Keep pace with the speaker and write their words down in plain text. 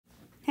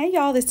Hey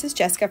y'all, this is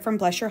Jessica from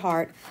Bless Your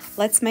Heart.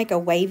 Let's make a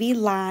wavy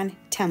line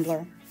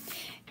tumbler.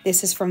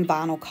 This is from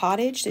Vinyl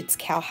Cottage. It's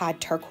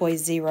Cowhide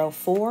Turquoise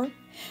 04.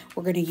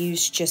 We're going to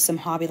use just some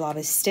Hobby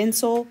Lobby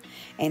stencil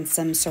and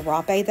some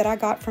serape that I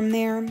got from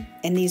there.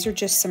 And these are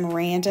just some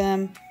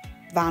random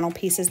vinyl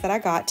pieces that I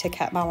got to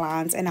cut my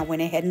lines, and I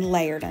went ahead and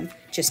layered them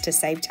just to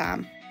save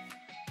time.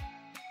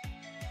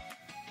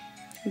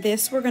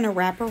 This we're going to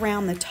wrap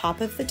around the top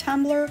of the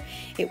tumbler.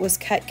 It was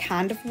cut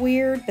kind of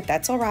weird, but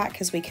that's all right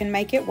because we can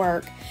make it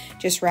work.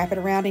 Just wrap it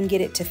around and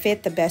get it to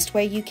fit the best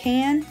way you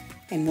can,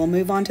 and we'll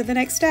move on to the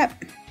next step.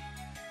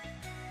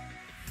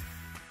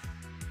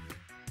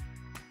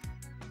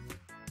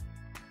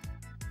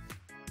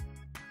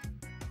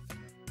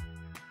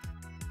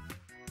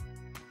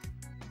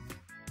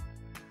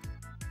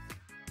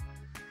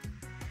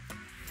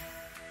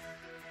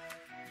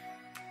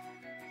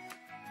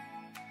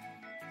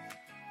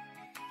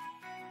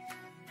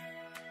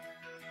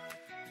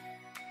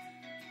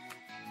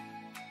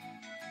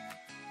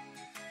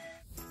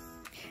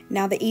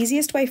 Now the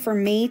easiest way for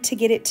me to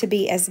get it to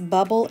be as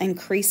bubble and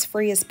crease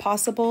free as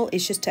possible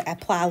is just to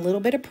apply a little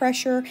bit of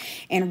pressure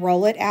and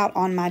roll it out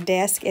on my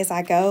desk as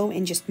I go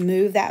and just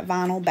move that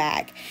vinyl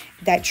back.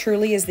 That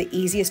truly is the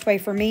easiest way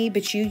for me,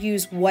 but you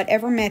use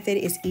whatever method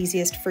is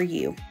easiest for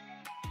you.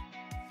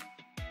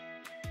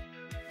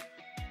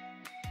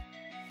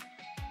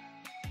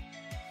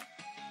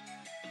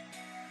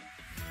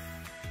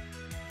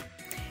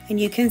 And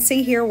you can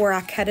see here where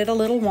I cut it a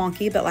little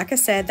wonky, but like I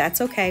said,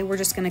 that's okay. We're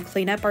just going to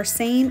clean up our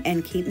seam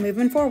and keep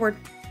moving forward.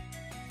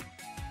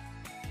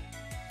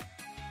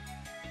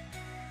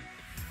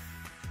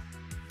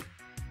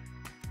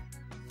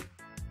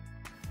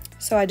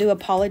 So I do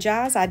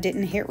apologize. I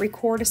didn't hit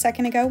record a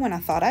second ago when I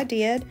thought I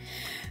did.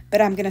 But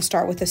I'm going to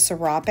start with the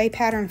serape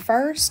pattern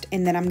first,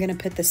 and then I'm going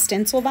to put the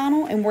stencil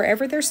vinyl, and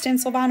wherever there's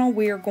stencil vinyl,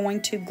 we are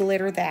going to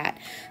glitter that.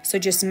 So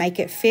just make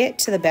it fit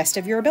to the best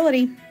of your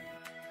ability.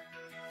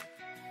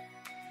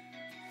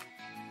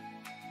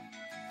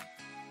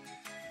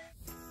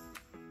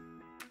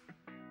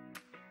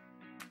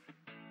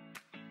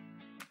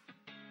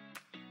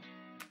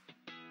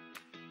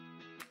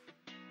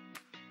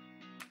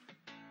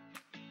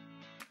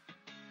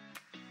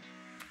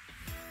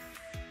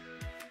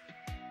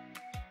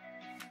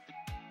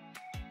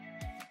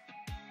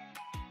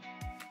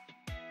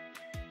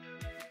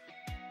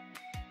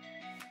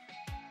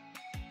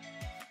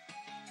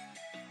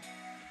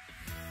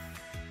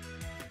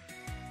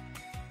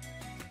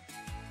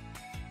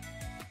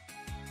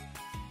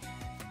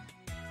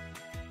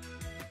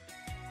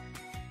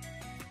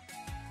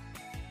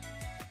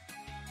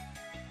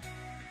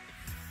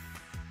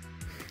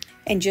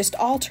 And just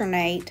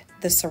alternate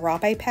the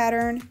serape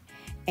pattern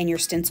and your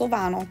stencil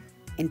vinyl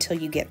until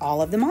you get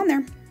all of them on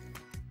there.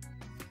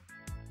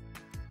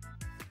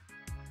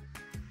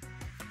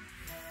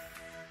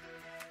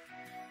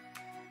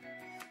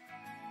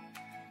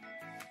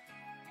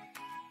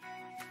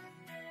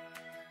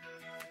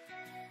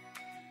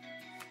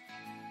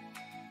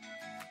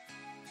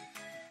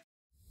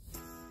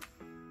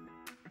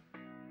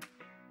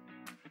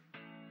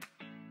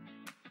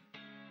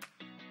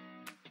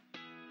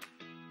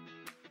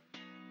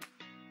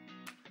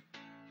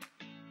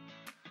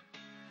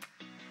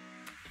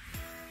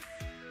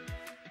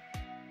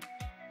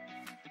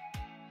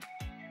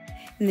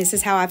 And this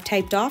is how I've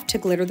taped off to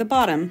glitter the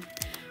bottom.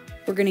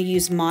 We're going to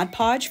use Mod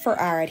Podge for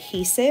our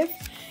adhesive.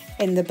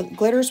 And the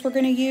glitters we're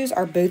going to use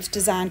are Boots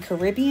Design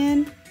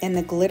Caribbean and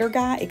the Glitter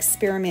Guy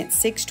Experiment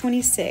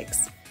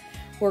 626.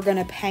 We're going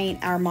to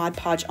paint our Mod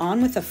Podge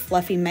on with a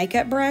fluffy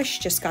makeup brush.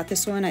 Just got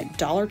this one at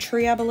Dollar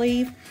Tree, I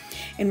believe.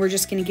 And we're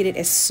just going to get it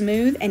as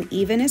smooth and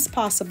even as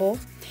possible.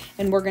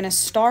 And we're going to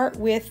start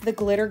with the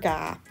Glitter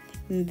Guy.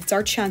 And it's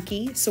our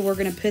chunky, so we're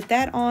going to put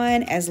that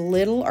on as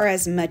little or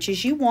as much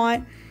as you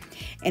want.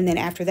 And then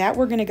after that,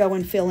 we're going to go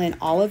and fill in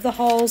all of the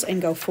holes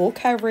and go full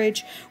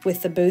coverage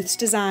with the Boots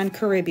Design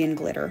Caribbean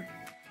glitter.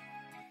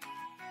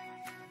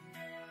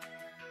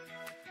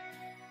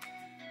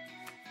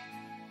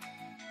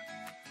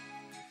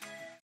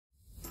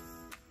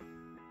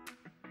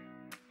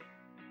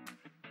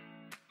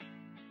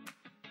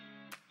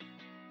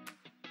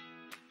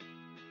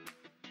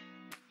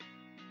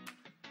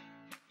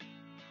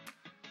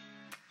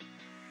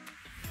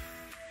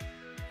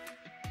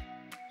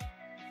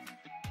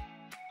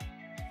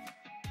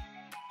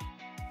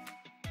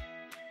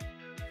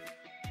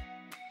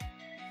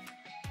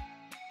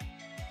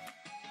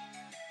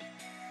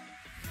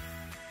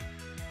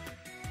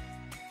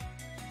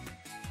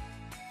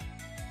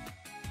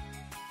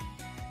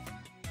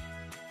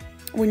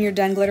 When you're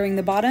done glittering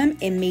the bottom,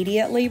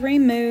 immediately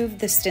remove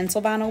the stencil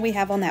vinyl we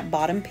have on that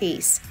bottom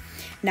piece.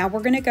 Now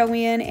we're going to go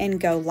in and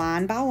go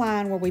line by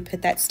line where we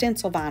put that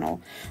stencil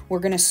vinyl. We're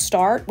going to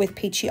start with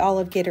Peachy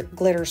Olive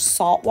Glitter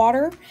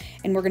Saltwater,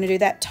 and we're going to do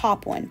that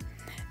top one.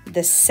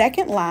 The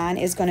second line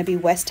is going to be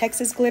West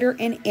Texas Glitter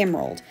and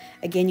Emerald.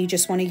 Again, you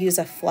just want to use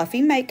a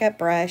fluffy makeup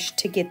brush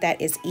to get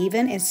that as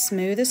even and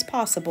smooth as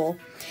possible,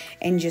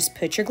 and just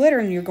put your glitter,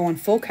 and you're going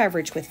full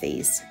coverage with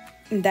these.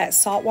 That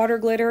Saltwater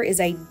glitter is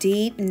a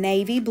deep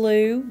navy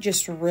blue,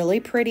 just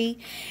really pretty.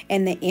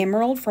 And the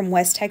emerald from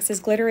West Texas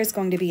Glitter is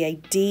going to be a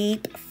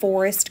deep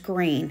forest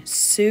green.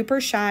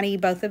 Super shiny.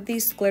 Both of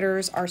these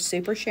glitters are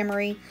super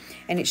shimmery,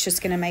 and it's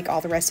just going to make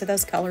all the rest of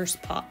those colors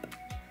pop.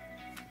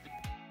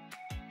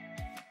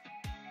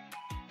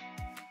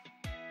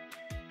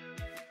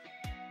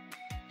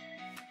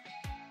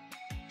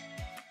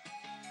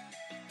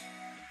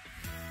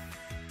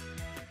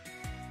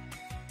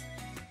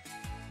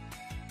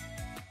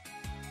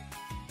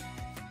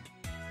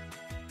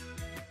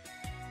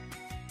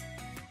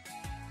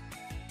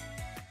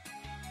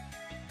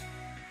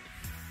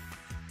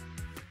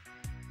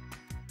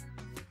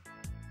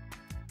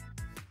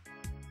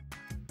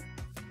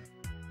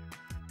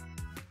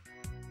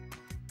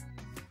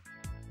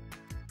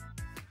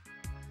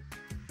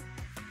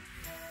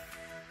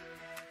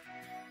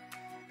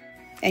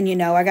 And you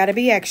know I got to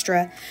be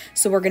extra,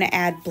 so we're going to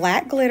add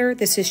black glitter.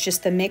 This is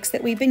just the mix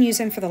that we've been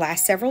using for the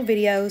last several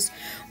videos.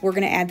 We're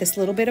going to add this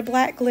little bit of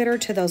black glitter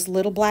to those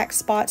little black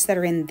spots that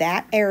are in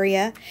that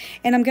area.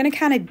 And I'm going to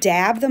kind of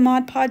dab the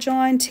Mod Podge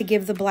on to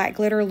give the black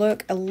glitter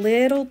look a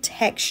little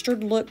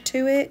textured look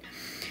to it,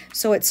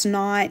 so it's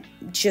not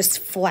just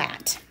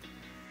flat.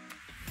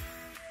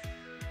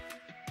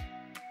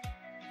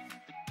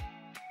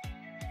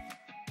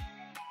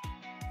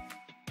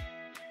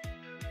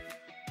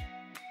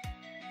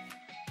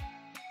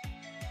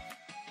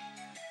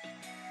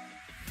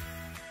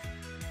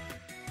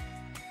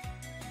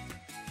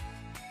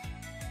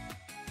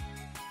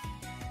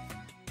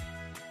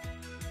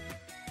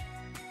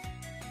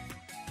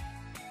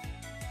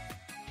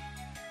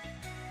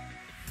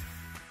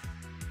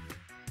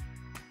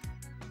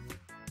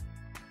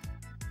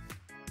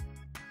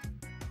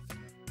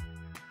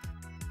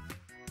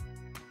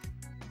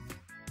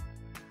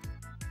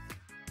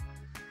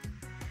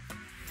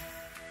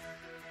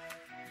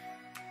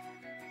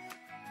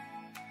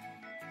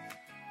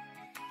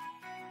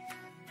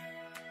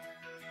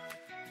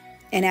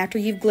 And after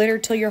you've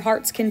glittered till your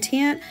heart's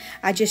content,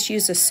 I just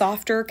use a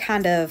softer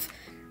kind of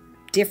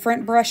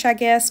different brush, I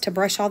guess, to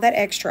brush all that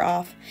extra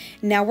off.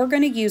 Now we're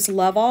going to use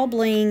Love All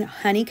Bling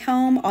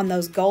Honeycomb on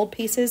those gold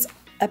pieces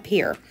up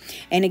here.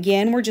 And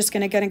again, we're just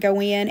going to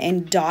go in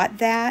and dot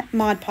that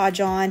Mod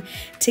Podge on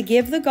to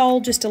give the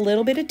gold just a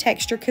little bit of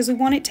texture, because we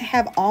want it to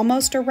have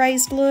almost a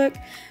raised look,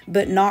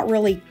 but not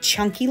really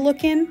chunky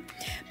looking.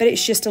 But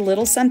it's just a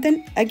little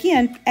something,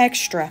 again,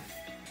 extra.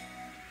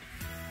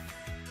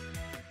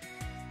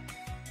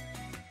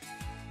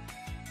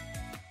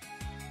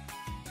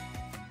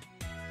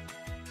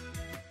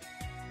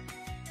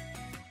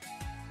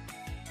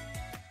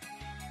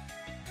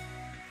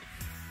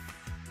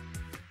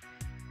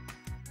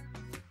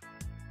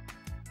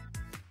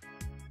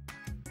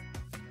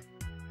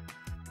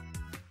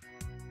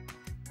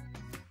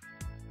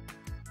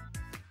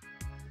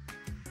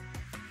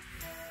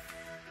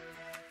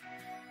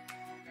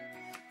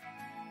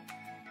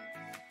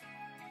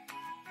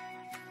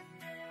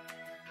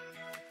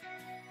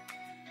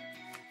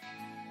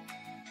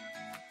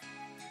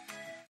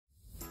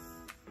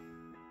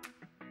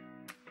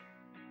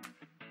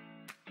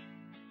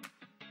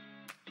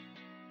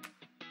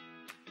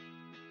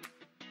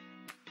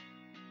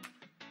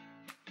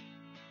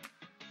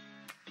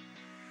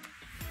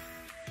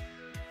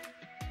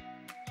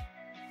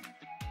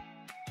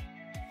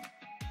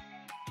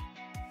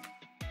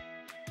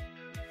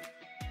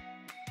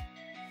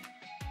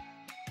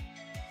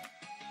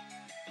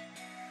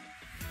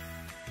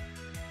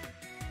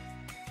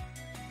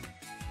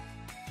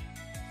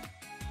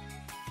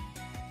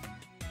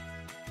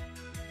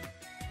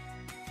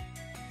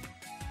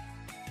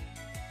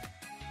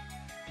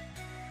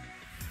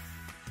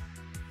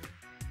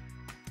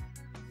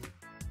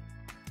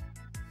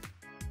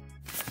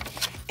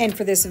 And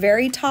for this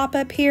very top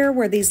up here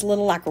where these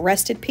little like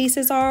rusted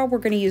pieces are, we're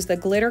going to use the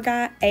Glitter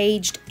Guy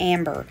Aged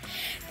Amber.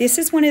 This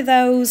is one of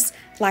those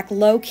like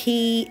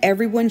low-key,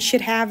 everyone should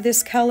have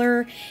this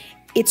color.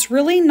 It's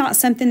really not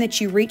something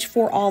that you reach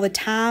for all the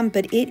time,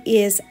 but it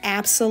is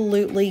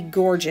absolutely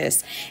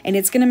gorgeous. And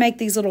it's going to make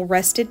these little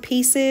rusted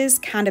pieces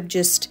kind of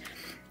just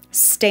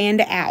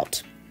stand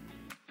out.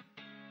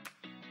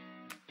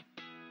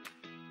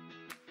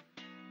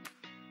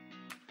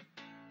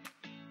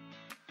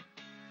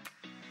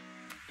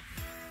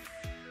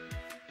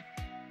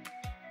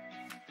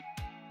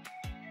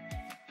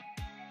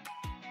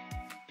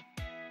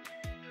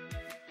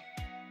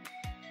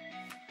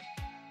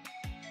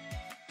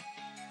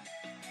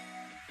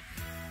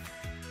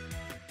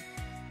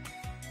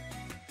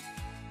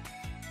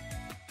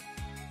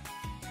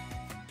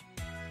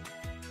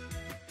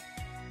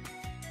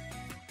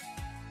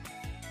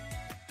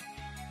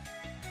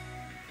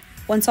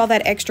 Once all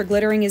that extra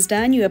glittering is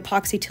done, you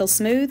epoxy till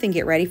smooth and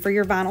get ready for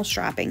your vinyl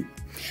striping.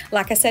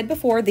 Like I said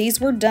before,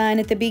 these were done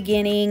at the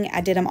beginning.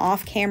 I did them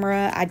off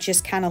camera. I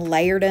just kind of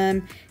layered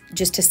them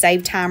just to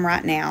save time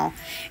right now.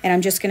 And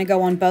I'm just going to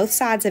go on both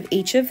sides of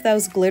each of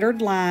those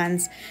glittered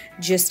lines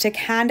just to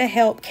kind of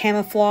help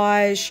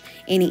camouflage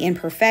any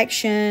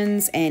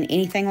imperfections and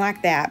anything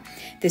like that.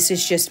 This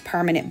is just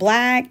permanent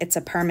black, it's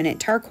a permanent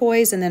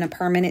turquoise, and then a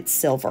permanent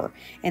silver.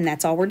 And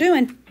that's all we're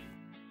doing.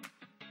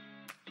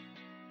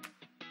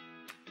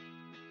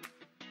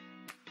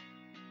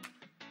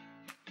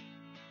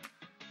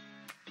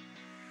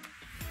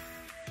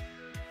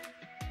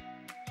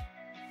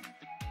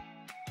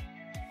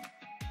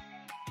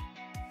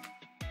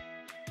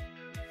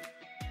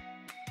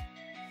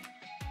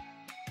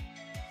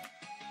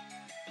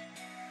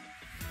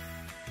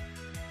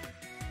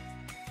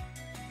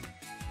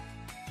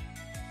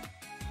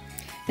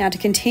 Now to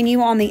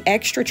continue on the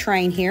extra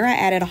train here, I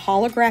added a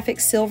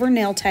holographic silver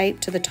nail tape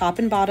to the top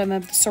and bottom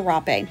of the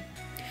serape.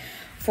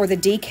 For the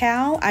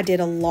decal, I did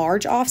a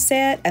large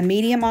offset, a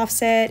medium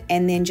offset,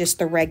 and then just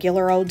the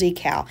regular old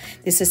decal.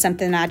 This is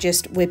something I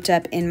just whipped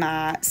up in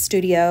my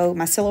studio,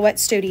 my Silhouette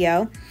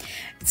studio.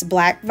 It's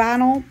black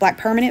vinyl, black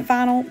permanent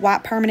vinyl,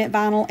 white permanent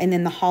vinyl, and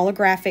then the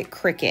holographic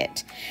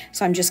Cricut.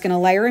 So I'm just going to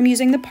layer them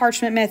using the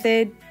parchment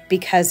method,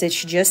 because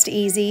it's just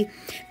easy.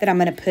 Then I'm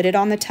going to put it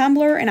on the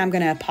tumbler and I'm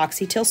going to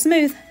epoxy till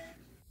smooth.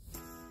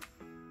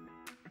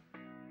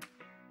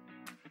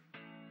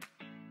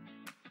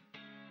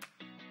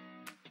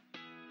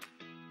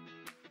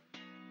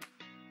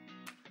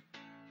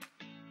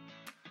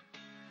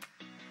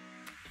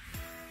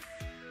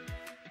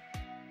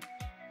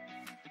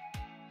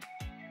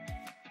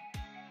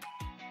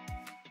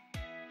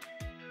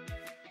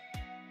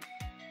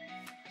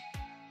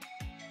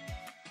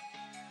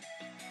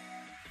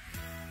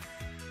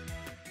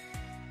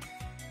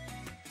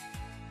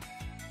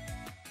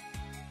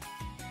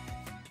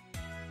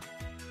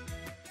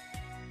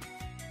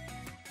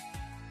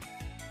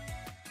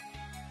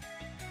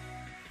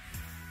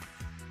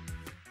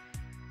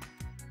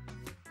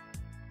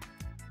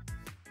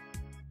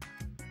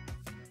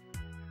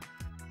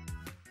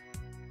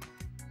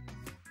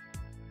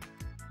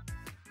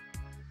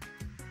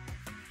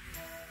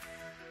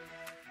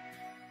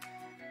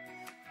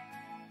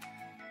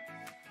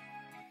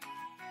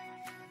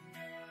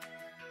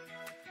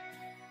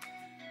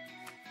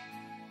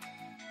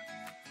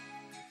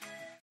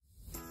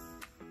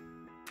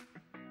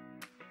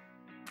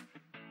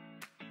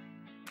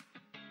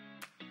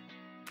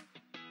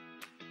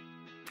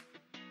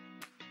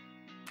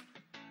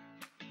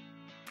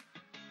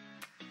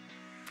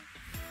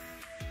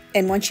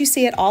 And once you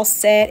see it all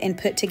set and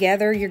put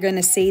together, you're going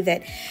to see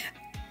that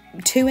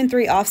 2 and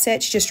 3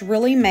 offsets just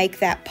really make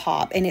that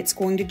pop, and it's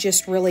going to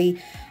just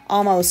really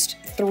almost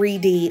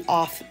 3D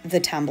off the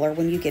tumbler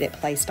when you get it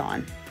placed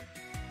on.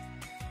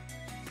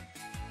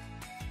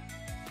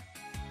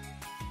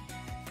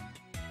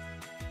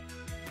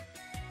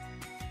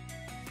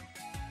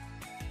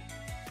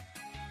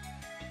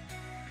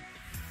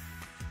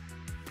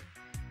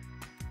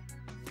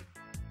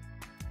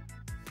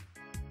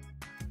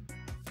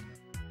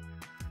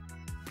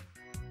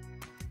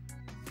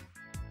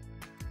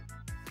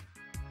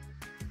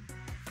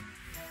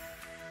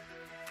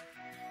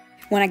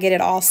 When I get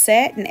it all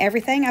set and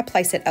everything, I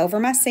place it over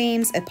my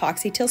seams,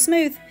 epoxy till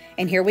smooth.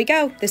 And here we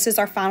go. This is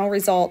our final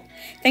result.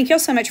 Thank you all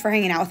so much for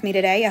hanging out with me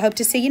today. I hope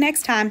to see you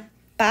next time.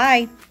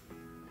 Bye.